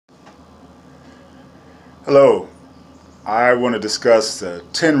Hello, I want to discuss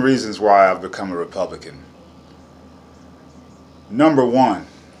 10 reasons why I've become a Republican. Number one,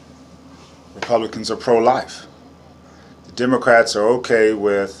 Republicans are pro-life. The Democrats are okay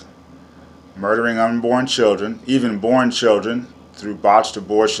with murdering unborn children, even born children through botched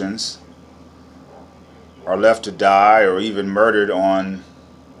abortions, are left to die or even murdered on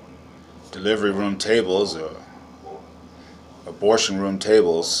delivery room tables or abortion room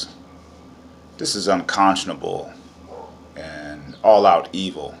tables. This is unconscionable and all-out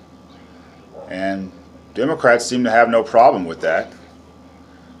evil. And Democrats seem to have no problem with that,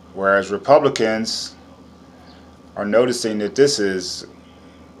 whereas Republicans are noticing that this is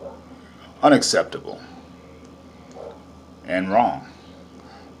unacceptable and wrong.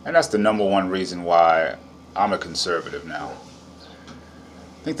 And that's the number one reason why I'm a conservative now.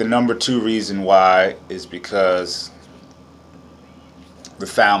 I think the number two reason why is because the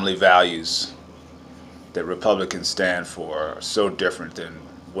family values that Republicans stand for are so different than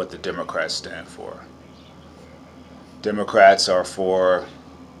what the Democrats stand for. Democrats are for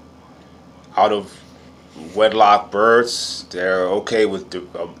out of wedlock births. They're okay with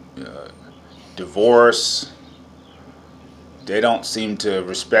divorce. They don't seem to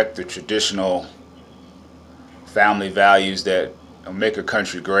respect the traditional family values that make a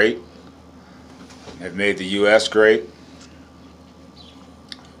country great, have made the U.S. great.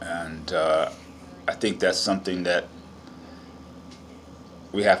 And I think that's something that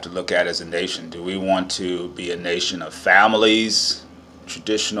we have to look at as a nation. Do we want to be a nation of families,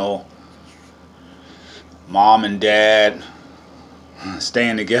 traditional mom and dad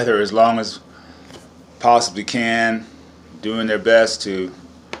staying together as long as possibly can, doing their best to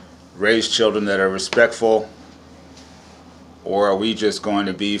raise children that are respectful? Or are we just going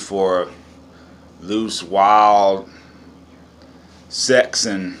to be for loose, wild sex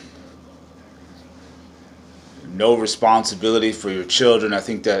and no responsibility for your children? I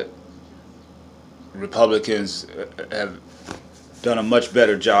think that Republicans have done a much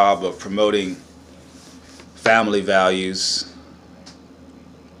better job of promoting family values,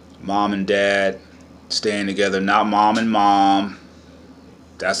 mom and dad staying together, not mom and mom.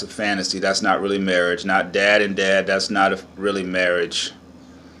 That's a fantasy. That's not really marriage. Not dad and dad. That's not really marriage.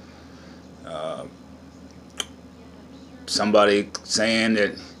 Somebody saying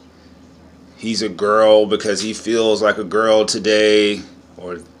that he's a girl because he feels like a girl today,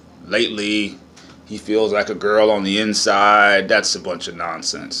 or lately he feels like a girl on the inside. That's a bunch of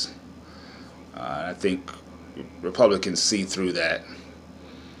nonsense. I think Republicans see through that.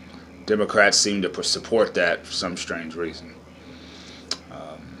 Democrats seem to support that for some strange reason.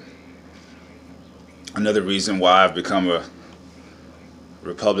 Another reason why I've become a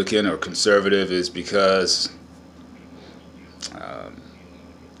Republican or conservative is because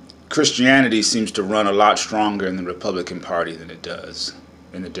Christianity seems to run a lot stronger in the Republican Party than it does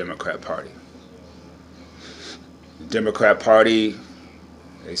in the Democrat Party. The Democrat Party,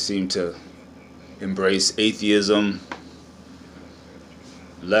 they seem to embrace atheism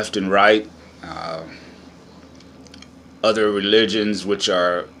left and right. Other religions which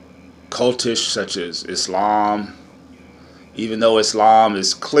are cultish, such as Islam, even though Islam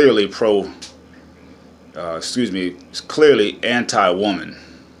is clearly clearly anti-woman.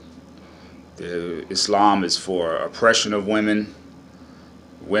 Islam is for oppression of women.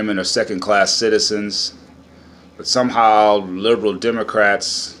 Women are second-class citizens. But somehow liberal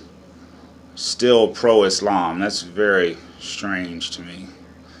Democrats still pro-Islam. That's very strange to me.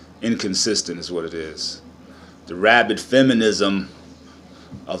 Inconsistent is what it is. The rabid feminism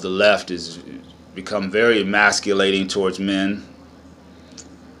of the left has become very emasculating towards men.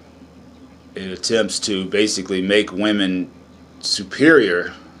 It attempts to basically make women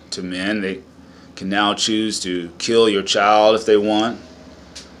superior to men. They can now choose to kill your child if they want.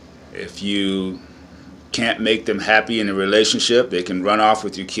 If you can't make them happy in a relationship, they can run off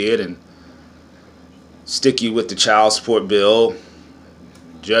with your kid and stick you with the child support bill.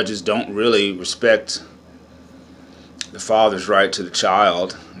 Judges don't really respect the father's right to the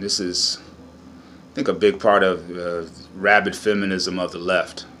child. This is, I think, a big part of rabid feminism of the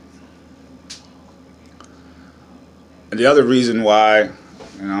left. And the other reason why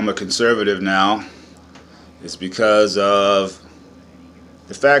I'm a conservative now is because of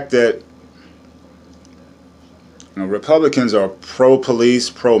the fact that Republicans are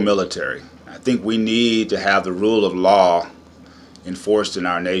pro-police, pro-military. I think we need to have the rule of law enforced in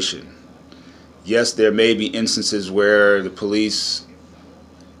our nation. Yes, there may be instances where the police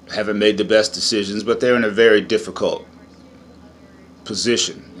haven't made the best decisions, but they're in a very difficult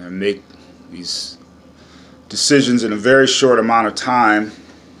position and make these decisions in a very short amount of time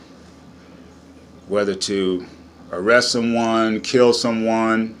whether to arrest someone, kill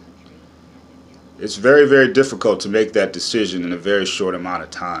someone. It's very, very difficult to make that decision in a very short amount of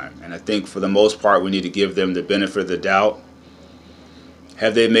time. And I think for the most part, we need to give them the benefit of the doubt.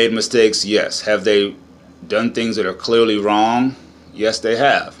 Have they made mistakes? Yes. Have they done things that are clearly wrong? Yes, they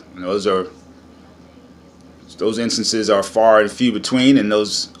have. And those instances are far and few between, and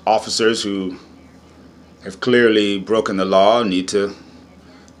those officers who have clearly broken the law need to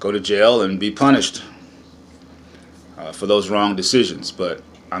go to jail and be punished for those wrong decisions. But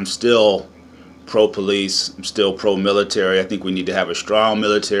I'm still pro-police. I'm still pro-military. I think we need to have a strong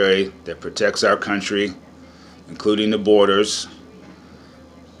military that protects our country, including the borders.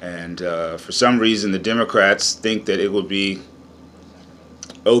 And for some reason, the Democrats think that it would be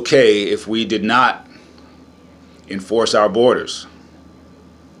okay if we did not enforce our borders.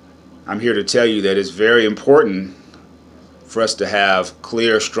 I'm here to tell you that it's very important for us to have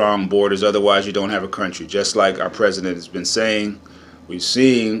clear, strong borders. Otherwise, you don't have a country. Just like our president has been saying, we've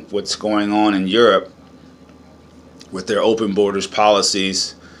seen what's going on in Europe with their open borders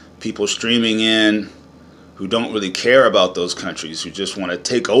policies, people streaming in who don't really care about those countries, who just want to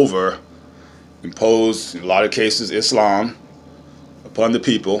take over, impose, in a lot of cases, Islam upon the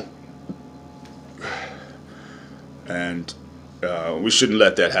people. And we shouldn't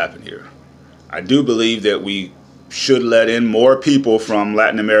let that happen here. I do believe that we should let in more people from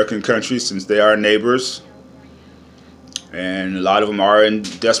Latin American countries, since they are neighbors. And a lot of them are in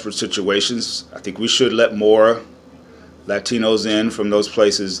desperate situations. I think we should let more Latinos in from those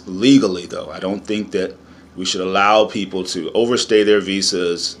places legally, though. I don't think that we should allow people to overstay their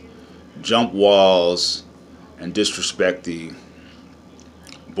visas, jump walls, and disrespect the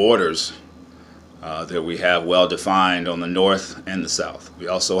borders that we have well defined on the north and the south. We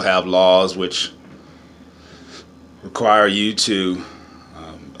also have laws which require you to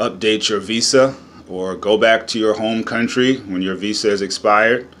update your visa or go back to your home country when your visa is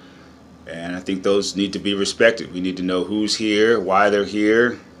expired. And I think those need to be respected. We need to know who's here, why they're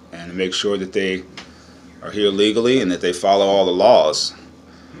here, and make sure that they are here legally and that they follow all the laws.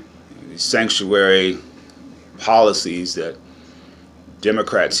 These sanctuary policies that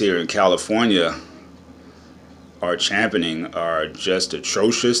Democrats here in California are championing are just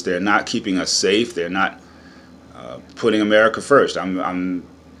atrocious. They're not keeping us safe. They're not putting America first. I'm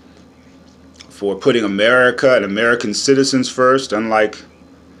for putting America and American citizens first, unlike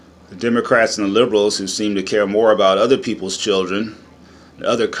the Democrats and the liberals who seem to care more about other people's children and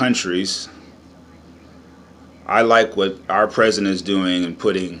other countries. I like what our president is doing and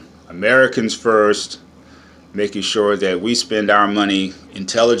putting Americans first, making sure that we spend our money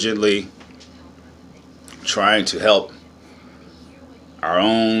intelligently, trying to help our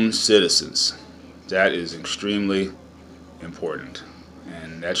own citizens. That is extremely important.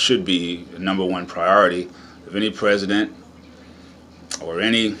 And that should be the number one priority of any president or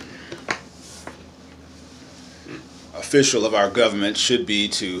any official of our government, should be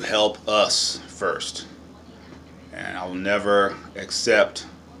to help us first. And I will never accept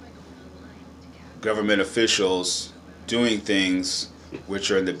government officials doing things which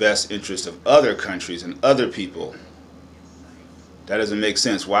are in the best interest of other countries and other people. That doesn't make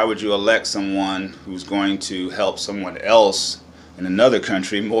sense. Why would you elect someone who's going to help someone else in another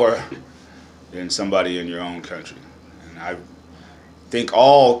country more than somebody in your own country? And I think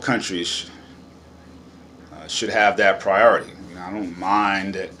all countries should have that priority. You know, I don't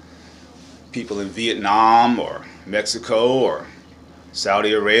mind that people in Vietnam or Mexico or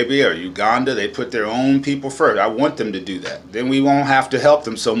Saudi Arabia or Uganda, they put their own people first. I want them to do that. Then we won't have to help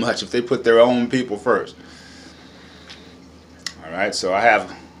them so much if they put their own people first. All right, so I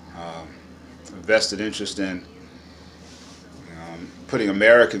have a vested interest in putting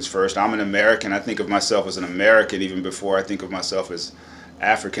Americans first. I'm an American. I think of myself as an American even before I think of myself as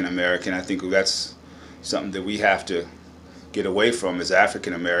African American. I think that's something that we have to get away from as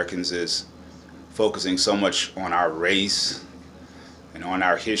African Americans, is focusing so much on our race and on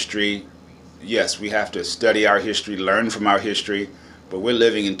our history. Yes, we have to study our history, learn from our history, but we're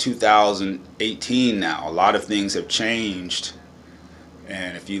living in 2018 now. A lot of things have changed.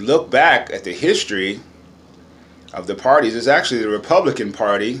 And if you look back at the history of the parties, it's actually the Republican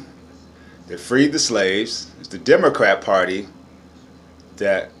Party that freed the slaves. It's the Democrat Party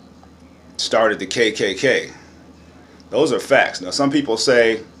that started the KKK. Those are facts. Now, some people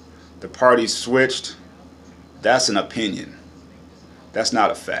say the parties switched. That's an opinion. That's not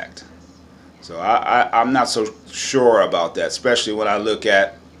a fact. So I'm not so sure about that, especially when I look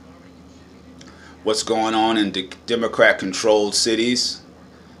at what's going on in Democrat-controlled cities.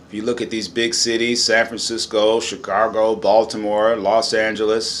 If you look at these big cities, San Francisco, Chicago, Baltimore, Los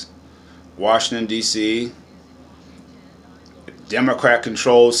Angeles, Washington, D.C.,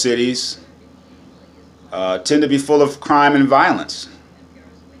 Democrat-controlled cities tend to be full of crime and violence.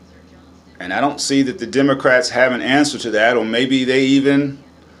 And I don't see that the Democrats have an answer to that, or maybe they even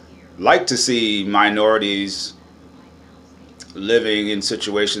like to see minorities living in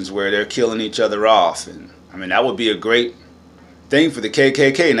situations where they're killing each other off. And I mean, that would be a great thing for the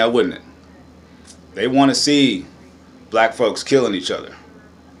KKK now, wouldn't it? They want to see black folks killing each other.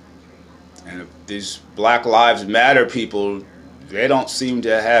 And these Black Lives Matter people, they don't seem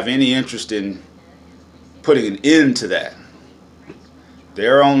to have any interest in putting an end to that.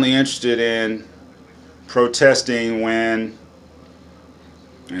 They're only interested in protesting when,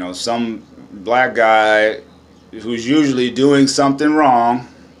 you know, some black guy who's usually doing something wrong,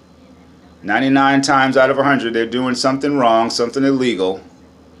 99 times out of 100 they're doing something wrong, something illegal,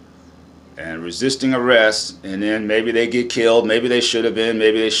 and resisting arrest, and then maybe they get killed, maybe they should have been,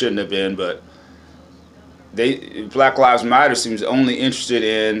 maybe they shouldn't have been, but Black Lives Matter seems only interested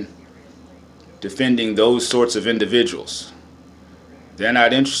in defending those sorts of individuals. They're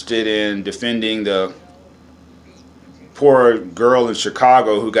not interested in defending the poor girl in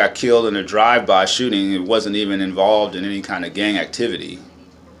Chicago who got killed in a drive-by shooting and wasn't even involved in any kind of gang activity.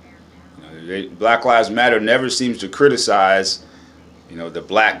 You know, Black Lives Matter never seems to criticize, you know, the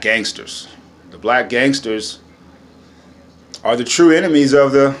black gangsters. The black gangsters are the true enemies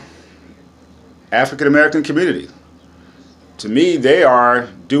of the African American community. To me, they are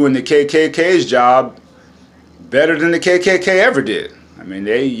doing the KKK's job better than the KKK ever did. I mean,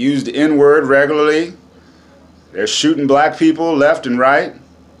 they use the N-word regularly. They're shooting black people left and right.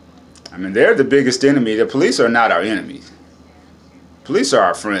 I mean, they're the biggest enemy. The police are not our enemies. Police are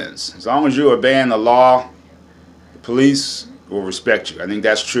our friends. As long as you obey the law, the police will respect you. I think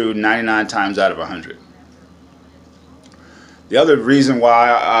that's true 99 times out of 100. The other reason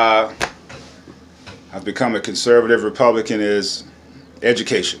why I've become a conservative Republican is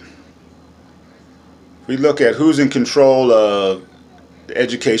education. If we look at who's in control of the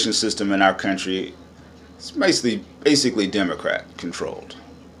education system in our country, it's basically Democrat controlled,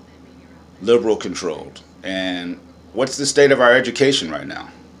 liberal controlled. And what's the state of our education right now?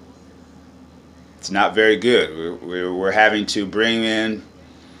 It's not very good. We're having to bring in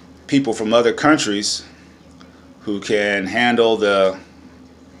people from other countries who can handle the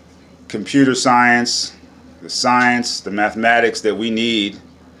computer science, the mathematics that we need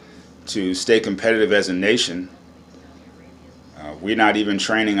to stay competitive as a nation. We're not even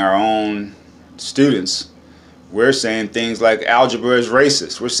training our own students. We're saying things like algebra is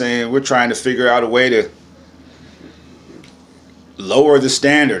racist. We're trying to figure out a way to lower the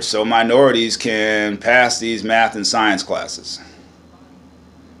standards so minorities can pass these math and science classes.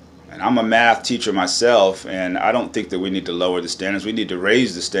 And I'm a math teacher myself, and I don't think that we need to lower the standards. We need to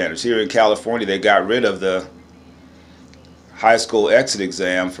raise the standards. Here in California, they got rid of the high school exit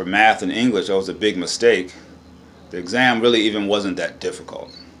exam for math and English. That was a big mistake. The exam really even wasn't that difficult.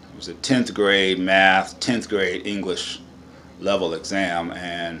 It was a 10th grade math, 10th grade English level exam,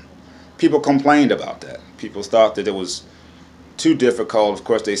 and people complained about that. People thought that it was too difficult. Of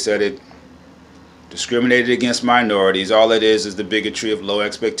course, they said it discriminated against minorities. All it is the bigotry of low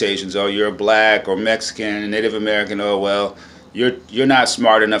expectations. Oh, you're black or Mexican, Native American. Oh, well, you're not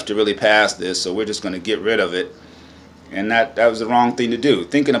smart enough to really pass this, so we're just going to get rid of it. And that was the wrong thing to do.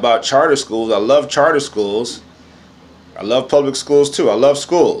 Thinking about charter schools, I love charter schools. I love public schools too. I love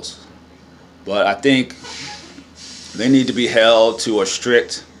schools. But I think they need to be held to a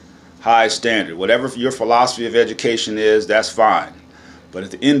strict, high standard. Whatever your philosophy of education is, that's fine. But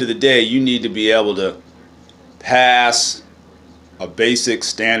at the end of the day, you need to be able to pass a basic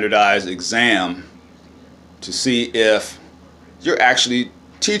standardized exam to see if you're actually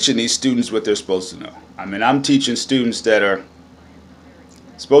teaching these students what they're supposed to know. I mean, I'm teaching students that are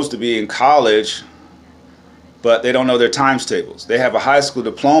supposed to be in college, but they don't know their times tables. They have a high school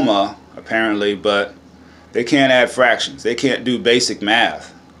diploma, apparently, but they can't add fractions. They can't do basic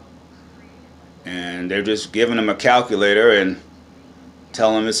math. And they're just giving them a calculator and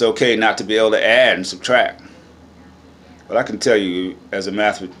telling them it's okay not to be able to add and subtract. But I can tell you, as a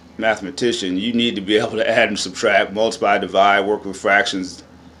mathematician, you need to be able to add and subtract, multiply, divide, work with fractions,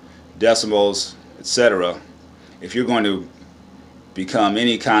 decimals, etc. if you're going to become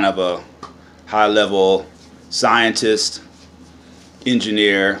any kind of a high-level scientist,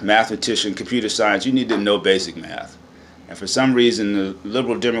 engineer, mathematician, computer science. You need to know basic math. And for some reason, the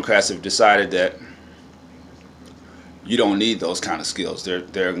liberal Democrats have decided that you don't need those kind of skills.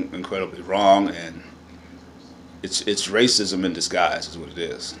 They're incredibly wrong, and it's racism in disguise is what it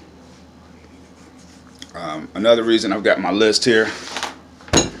is. Another reason I've got my list here,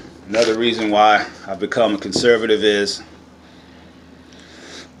 Another reason why I've become a conservative is,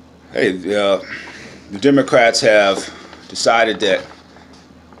 hey, the Democrats have decided that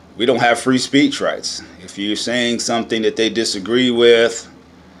we don't have free speech rights. If you're saying something that they disagree with,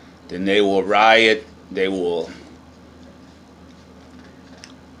 then they will riot, they will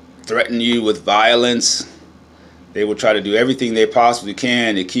threaten you with violence, they will try to do everything they possibly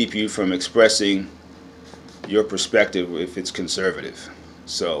can to keep you from expressing your perspective if it's conservative.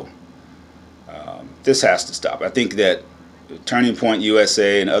 So this has to stop. I think that Turning Point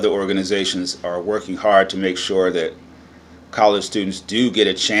USA and other organizations are working hard to make sure that college students do get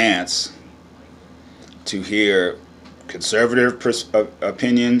a chance to hear conservative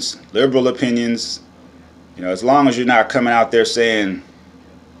opinions, liberal opinions. You know, as long as you're not coming out there saying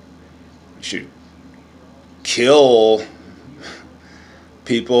you should kill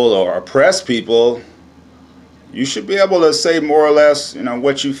people or oppress people, you should be able to say more or less, you know,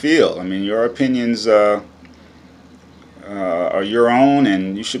 what you feel. I mean, your opinions are your own,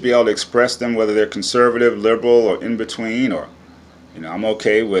 and you should be able to express them, whether they're conservative, liberal, or in between. Or, you know, I'm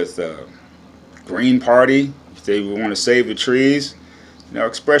okay with Green Party if they want to save the trees. You know,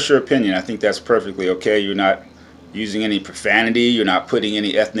 express your opinion. I think that's perfectly okay. You're not using any profanity. You're not putting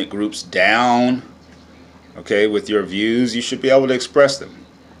any ethnic groups down. Okay, with your views, you should be able to express them.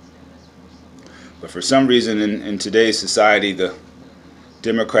 But for some reason in today's society, the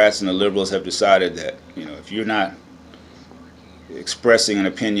Democrats and the liberals have decided that, you know, if you're not expressing an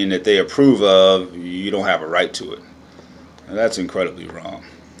opinion that they approve of, you don't have a right to it. And that's incredibly wrong.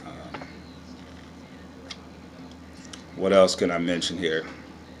 What else can I mention here?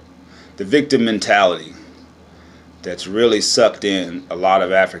 The victim mentality that's really sucked in a lot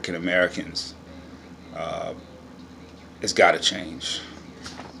of African Americans has got to change.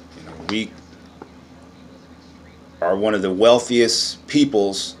 You know, we are one of the wealthiest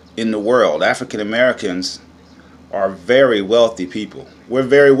peoples in the world. African Americans are very wealthy people. We're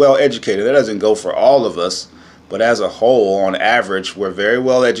very well educated. That doesn't go for all of us, but as a whole, on average, we're very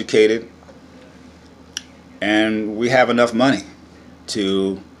well educated, and we have enough money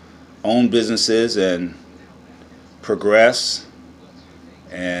to own businesses and progress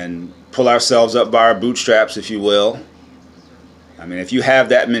and pull ourselves up by our bootstraps, if you will. I mean, if you have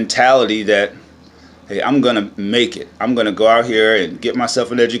that mentality that, hey, I'm going to make it. I'm going to go out here and get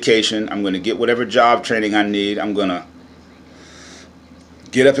myself an education. I'm going to get whatever job training I need. I'm going to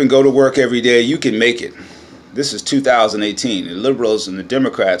get up and go to work every day. You can make it. This is 2018. The liberals and the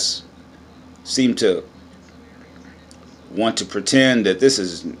Democrats seem to want to pretend that this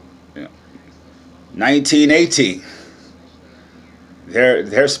is 1918.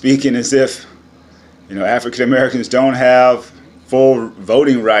 They're speaking as if, you know, African Americans don't have full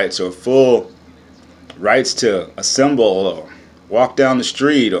voting rights or full rights to assemble or walk down the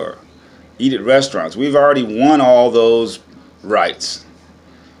street or eat at restaurants. We've already won all those rights.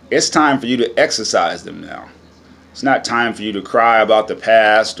 It's time for you to exercise them now. It's not time for you to cry about the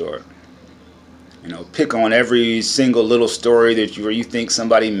past or, you know, pick on every single little story that where you think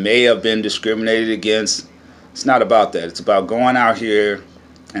somebody may have been discriminated against. It's not about that. It's about going out here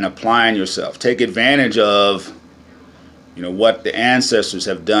and applying yourself. Take advantage of, you know, what the ancestors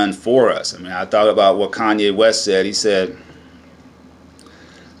have done for us. I mean, I thought about what Kanye West said. He said,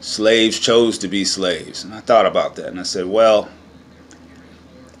 slaves chose to be slaves. And I thought about that. And I said, well,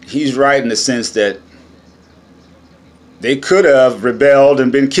 he's right in the sense that they could have rebelled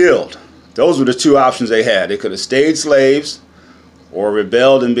and been killed. Those were the two options they had. They could have stayed slaves or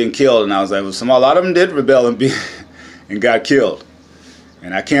rebelled and been killed. And I was like, well, a lot of them did rebel and got killed.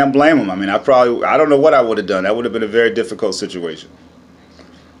 And I can't blame them. I mean, I don't know what I would have done. That would have been a very difficult situation.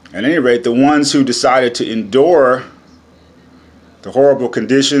 At any rate, the ones who decided to endure the horrible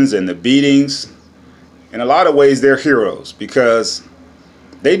conditions and the beatings, in a lot of ways, they're heroes because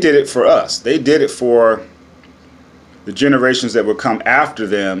they did it for us. They did it for the generations that would come after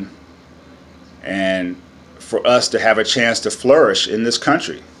them and for us to have a chance to flourish in this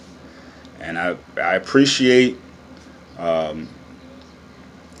country. And I appreciate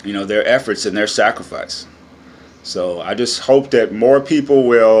you know, their efforts and their sacrifice. So I just hope that more people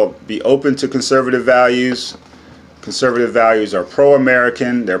will be open to conservative values. Conservative values are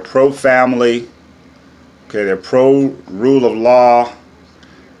pro-American, they're pro-family, okay, they're pro-rule of law.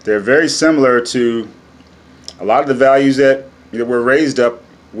 They're very similar to a lot of the values that we're raised up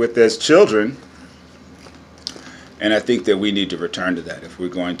with as children. And I think that we need to return to that if we're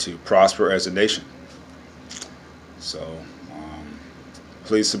going to prosper as a nation. So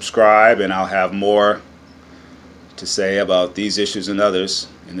please subscribe, and I'll have more to say about these issues and others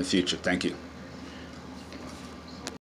in the future. Thank you.